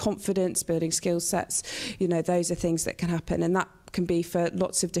building confidence, building skill sets. You know, those are things that can happen, and that can be for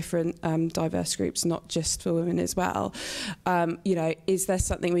lots of different diverse groups, not just for women as well. You know, is there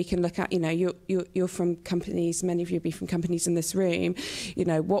something we can look at? You know, you're from companies, many of you will be from companies in this room. You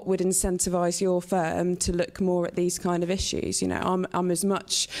know, what would incentivise your firm to look more at these kind of issues? You know, I'm as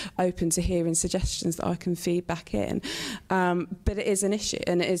much open to hearing suggestions that I can feed back in. But it is an issue,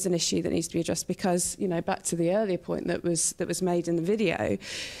 and it is an issue that needs to be addressed because, you know, back to the earlier point that was made in the video,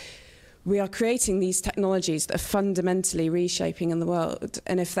 we are creating these technologies that are fundamentally reshaping in the world,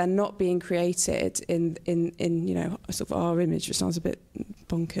 and if they're not being created in you know, sort of our image, which sounds a bit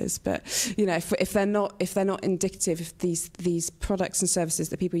bonkers, but you know, if they're not indicative, if these products and services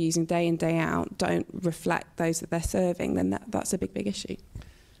that people are using day in day out don't reflect those that they're serving, then that's a big issue.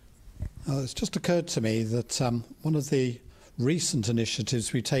 It's just occurred to me that one of the recent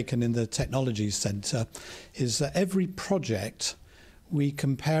initiatives we've taken in the Technology Centre is that every project we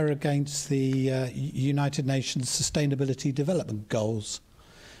compare against the United Nations Sustainability Development Goals,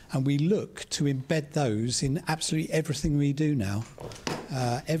 and we look to embed those in absolutely everything we do now.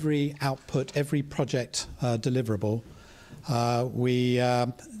 Every output, every project deliverable, we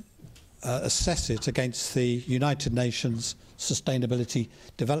assess it against the United Nations Sustainability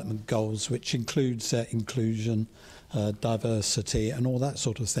Development Goals, which includes inclusion, diversity and all that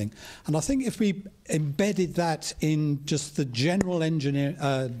sort of thing. And I think if we embedded that in just the general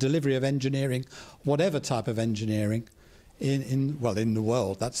delivery of engineering, whatever type of engineering, in the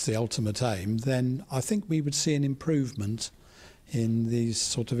world, that's the ultimate aim, then I think we would see an improvement in these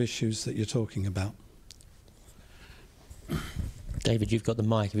sort of issues that you're talking about. David, you've got the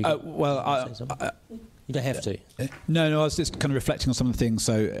mic. Have you got you don't have to. No, I was just kind of reflecting on some of the things.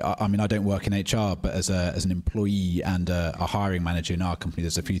 So, I mean, I don't work in HR, but as an employee and a hiring manager in our company,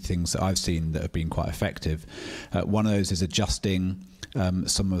 there's a few things that I've seen that have been quite effective. One of those is adjusting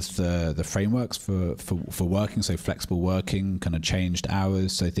some of the frameworks for working, so flexible working, kind of changed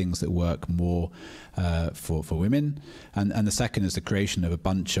hours, so things that work more for women. And the second is the creation of a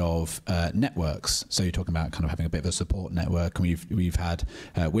bunch of networks. So you're talking about kind of having a bit of a support network, and we've had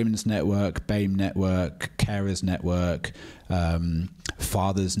Women's Network, BAME Network, Carers Network,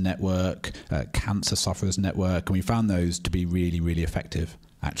 Fathers Network, Cancer Sufferers Network, and we found those to be really, really effective,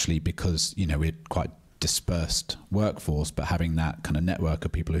 actually, because, you know, we're quite dispersed workforce, but having that kind of network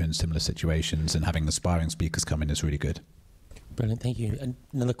of people who are in similar situations and having aspiring speakers come in is really good. Brilliant, thank you.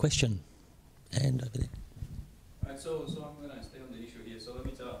 Another question? And over there. Right, so I'm going to stay on the issue here. So let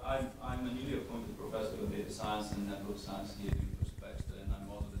me tell you, I'm a newly appointed professor of data science and network science here at TechExeter, and I'm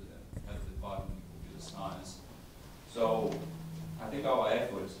also the head of the department of computer science. So I think our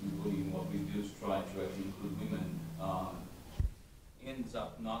efforts, including what we do to try to actually include women, ends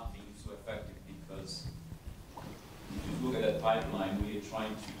up not being so effective, because if you look at that pipeline, we are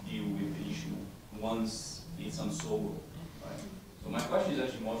trying to deal with the issue once it's unsolvable, right? So my question is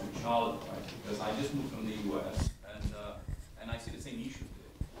actually more to Charlotte, right? Because I just moved from the US, and I see the same issue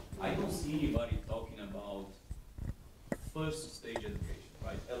there. I don't see anybody talking about first stage education,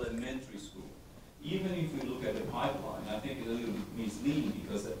 right? Elementary school. Even if we look at the pipeline, I think it's a little bit misleading,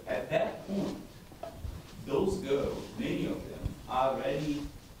 because at that point, those girls, many of them, are already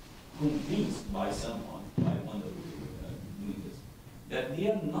convinced by someone, by one of the leaders, that they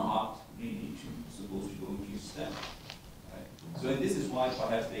are not is why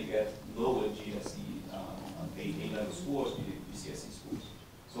perhaps they get lower GSE A-level scores in GCSE schools.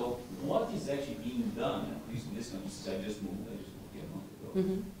 So what is actually being done, at least in this country, since I just moved here a month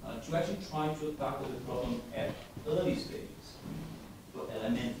ago, to actually try to tackle the problem at early stages, so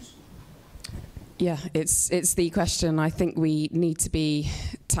elementary school? Yeah, it's the question I think we need to be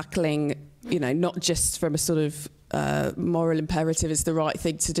tackling, you know, not just from a sort of moral imperative, it's the right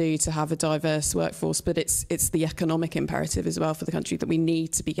thing to do to have a diverse workforce, but it's the economic imperative as well for the country, that we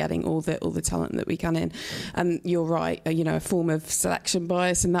need to be getting all the talent that we can in. And you're right, you know, a form of selection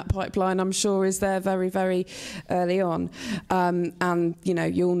bias in that pipeline, I'm sure, is there very, very early on. And, you know,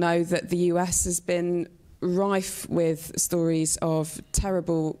 you'll know that the US has been rife with stories of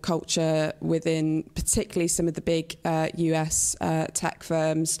terrible culture within particularly some of the big US tech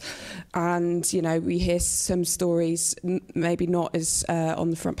firms. And, you know, we hear some stories, maybe not as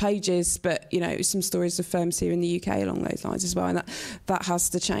on the front pages, but, you know, some stories of firms here in the UK along those lines as well. And that has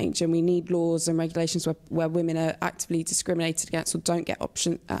to change. And we need laws and regulations where women are actively discriminated against or don't get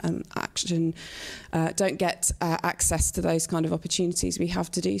don't get access to those kind of opportunities. We have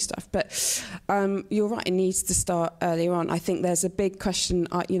to do stuff. But you're right, it needs to start earlier on. I think there's a big question,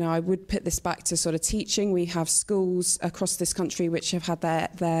 you know, I would put this back to sort of teaching. We have schools across this country which have had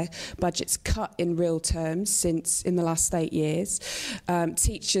their budgets cut in real terms since in the last 8 years.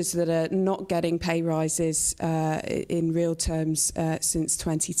 Teachers that are not getting pay rises in real terms since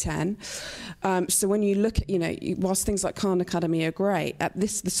 2010. So when you look at, you know, whilst things like Khan Academy are great, at the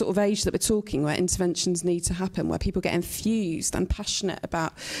sort of age that we're talking, where interventions need to happen, where people get enthused and passionate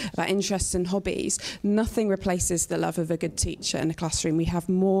about interests and hobbies, nothing replaces the love of a good teacher in a classroom. We have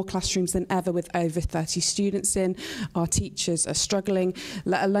more classrooms than ever with over 30 students in. Our teachers are struggling,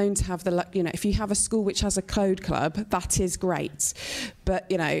 let alone to have the, you know, if you have a school which has a code club, that is great. But,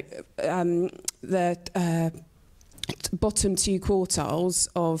 you know, the bottom 2 quartiles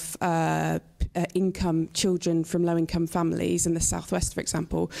of children from low-income families in the southwest, for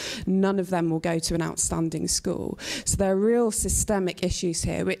example, none of them will go to an outstanding school. So there are real systemic issues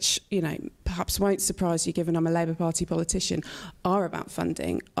here, which, you know, perhaps won't surprise you, given I'm a Labour Party politician, are about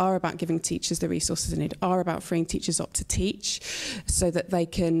funding, are about giving teachers the resources they need, are about freeing teachers up to teach, so that they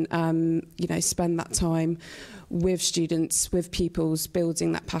can, you know, spend that time with students, with pupils,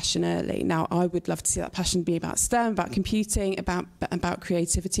 building that passion early. Now, I would love to see that passion be about STEM, about computing, about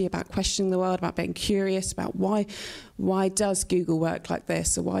creativity, about questioning the world, about being curious, about why does Google work like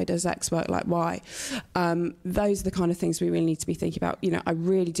this, or why does X work like Y? Those are the kind of things we really need to be thinking about. You know, I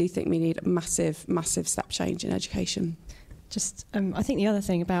really do think we need a massive, massive step change in education. Just, I think the other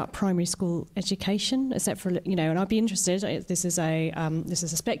thing about primary school education, except for, you know, and I'd be interested. This is a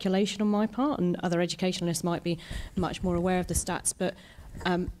speculation on my part, and other educationalists might be much more aware of the stats. But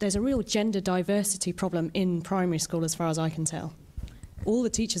there's a real gender diversity problem in primary school, as far as I can tell. All the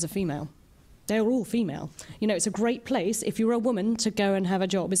teachers are female. They're all female. You know, it's a great place if you're a woman to go and have a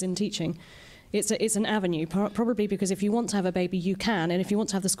job as in teaching. It's an avenue, probably because if you want to have a baby, you can, and if you want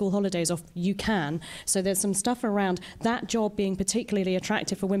to have the school holidays off, you can. So there's some stuff around that job being particularly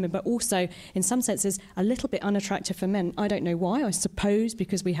attractive for women, but also, in some senses, a little bit unattractive for men. I don't know why. I suppose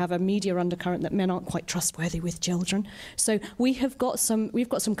because we have a media undercurrent that men aren't quite trustworthy with children. So we've got some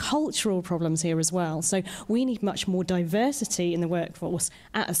cultural problems here as well. So we need much more diversity in the workforce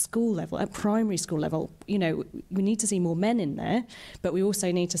at a school level, at primary school level. You know, we need to see more men in there, but we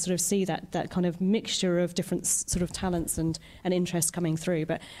also need to sort of see that kind of mixture of different sort of talents and interests coming through.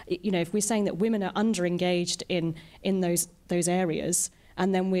 But, you know, if we're saying that women are under-engaged in those areas,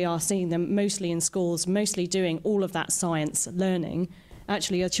 and then we are seeing them mostly in schools, mostly doing all of that science learning,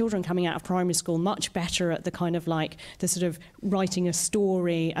 actually are children coming out of primary school much better at the kind of like the sort of writing a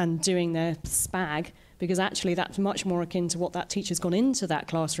story and doing their spag, because actually that's much more akin to what that teacher's gone into that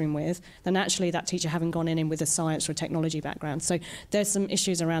classroom with than actually that teacher having gone in with a science or a technology background. So there's some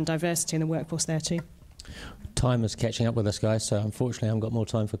issues around diversity in the workforce there too. Time is catching up with us, guys, so unfortunately I haven't got more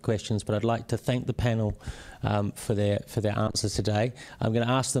time for questions, but I'd like to thank the panel for their answers today. I'm going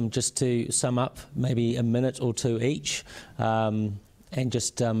to ask them just to sum up maybe a minute or two each, and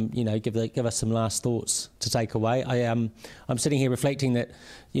just you know, give us some last thoughts to take away. I'm sitting here reflecting that,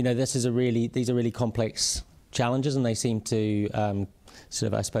 you know, these are really complex challenges, and they seem to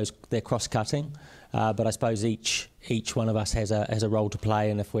sort of, I suppose, they're cross-cutting. But I suppose each one of us has a role to play,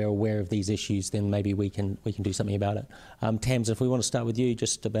 and if we're aware of these issues, then maybe we can do something about it. Tams, if we want to start with you,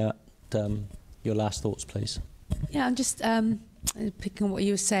 just about your last thoughts, please. Yeah, I'm just picking on what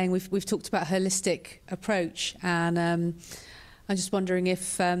you were saying. We've talked about a holistic approach, and I'm just wondering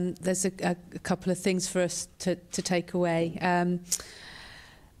if there's a couple of things for us to take away.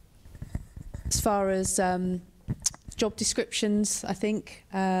 As far as job descriptions, I think.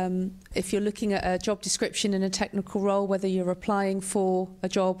 If you're looking at a job description in a technical role, whether you're applying for a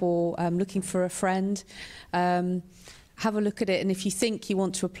job or looking for a friend, have a look at it, and if you think you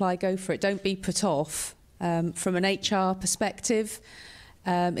want to apply, go for it. Don't be put off. From an HR perspective,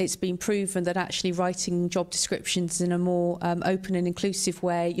 it's been proven that actually writing job descriptions in a more open and inclusive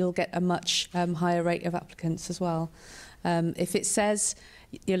way, you'll get a much higher rate of applicants as well. If it says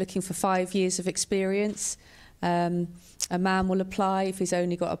you're looking for 5 years of experience, a man will apply if he's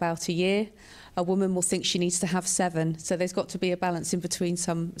only got about a year. A woman will think she needs to have 7. So there's got to be a balance in between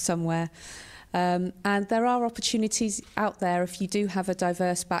somewhere. And there are opportunities out there if you do have a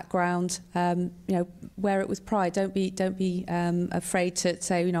diverse background. You know, wear it with pride. Don't be afraid to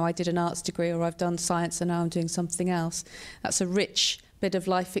say, you know, I did an arts degree or I've done science and now I'm doing something else. That's a rich bit of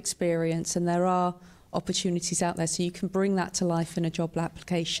life experience, and there are opportunities out there. So you can bring that to life in a job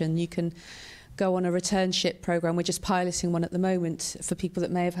application. You can go on a returnship program. We're just piloting one at the moment for people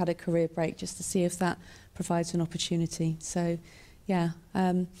that may have had a career break, just to see if that provides an opportunity. So, yeah.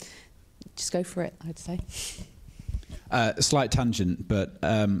 Just go for it, I'd say. A slight tangent, but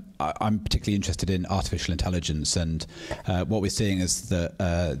I'm particularly interested in artificial intelligence, and what we're seeing is that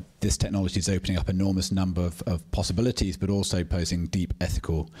this technology is opening up an enormous number of possibilities, but also posing deep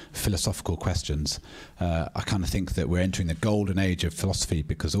ethical, philosophical questions. I kind of think that we're entering the golden age of philosophy,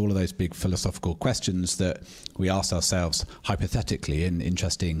 because all of those big philosophical questions that we ask ourselves hypothetically in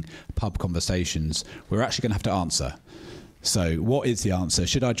interesting pub conversations, we're actually going to have to answer. So what is the answer?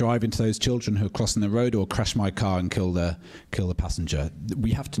 Should I drive into those children who are crossing the road, or crash my car and kill the passenger?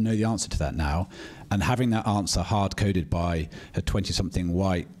 We have to know the answer to that now, and having that answer hard-coded by a 20-something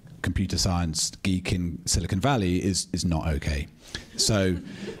white computer science geek in Silicon Valley is not okay. So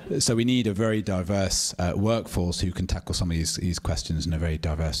we need a very diverse workforce who can tackle some of these questions in a very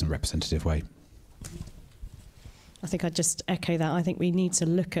diverse and representative way. I think I'd just echo that. I think we need to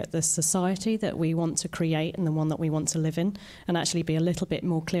look at the society that we want to create and the one that we want to live in, and actually be a little bit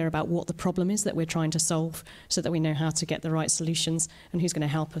more clear about what the problem is that we're trying to solve, so that we know how to get the right solutions and who's going to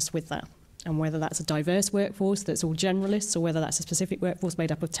help us with that. And whether that's a diverse workforce that's all generalists, or whether that's a specific workforce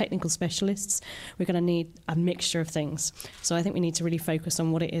made up of technical specialists, we're going to need a mixture of things. So I think we need to really focus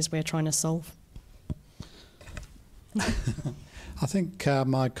on what it is we're trying to solve. I think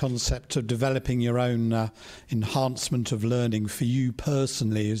my concept of developing your own enhancement of learning for you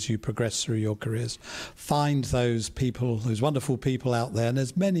personally as you progress through your careers, find those people, those wonderful people out there, and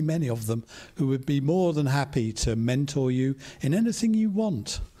there's many, many of them, who would be more than happy to mentor you in anything you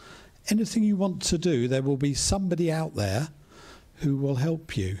want. Anything you want to do, there will be somebody out there who will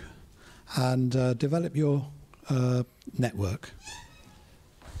help you, and develop your network.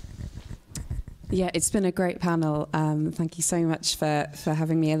 Yeah, it's been a great panel. Thank you so much for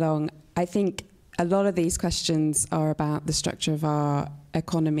having me along. I think a lot of these questions are about the structure of our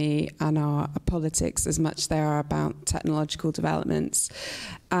economy and our politics as much as they are about technological developments.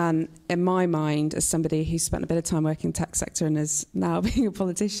 And in my mind, as somebody who's spent a bit of time working in the tech sector and is now being a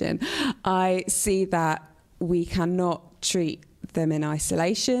politician, I see that we cannot treat them in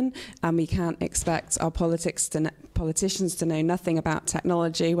isolation, and we can't expect our politicians to know nothing about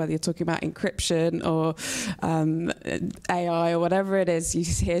technology, whether you're talking about encryption or AI or whatever it is. You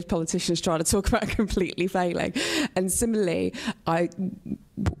hear politicians trying to talk about completely failing. And similarly, I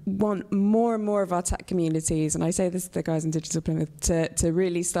want more and more of our tech communities, and I say this to the guys in Digital Plymouth, to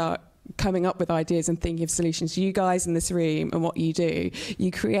really start coming up with ideas and thinking of solutions. You guys in this room and what you do, you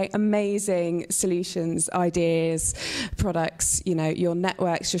create amazing solutions, ideas, products, you know, your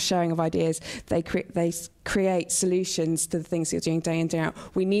networks, your sharing of ideas, they create solutions to the things you're doing day in, day out.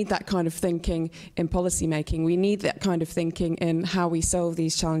 We need that kind of thinking in policy making. We need that kind of thinking in how we solve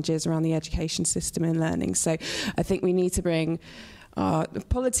these challenges around the education system and learning. So I think we need to bring our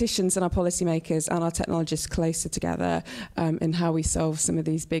politicians and our policymakers and our technologists closer together in how we solve some of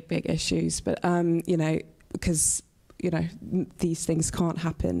these big issues. But, you know, because, you know, these things can't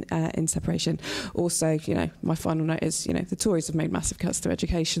happen in separation. Also, you know, my final note is, you know, the Tories have made massive cuts to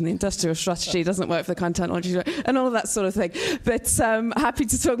education. The industrial strategy doesn't work for the kind of technology and all of that sort of thing. But happy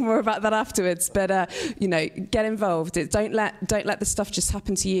to talk more about that afterwards. But, you know, get involved. Don't let the stuff just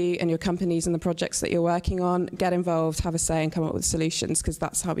happen to you and your companies and the projects that you're working on. Get involved, have a say, and come up with solutions, because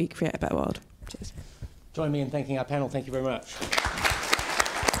that's how we create a better world. Cheers. Join me in thanking our panel. Thank you very much.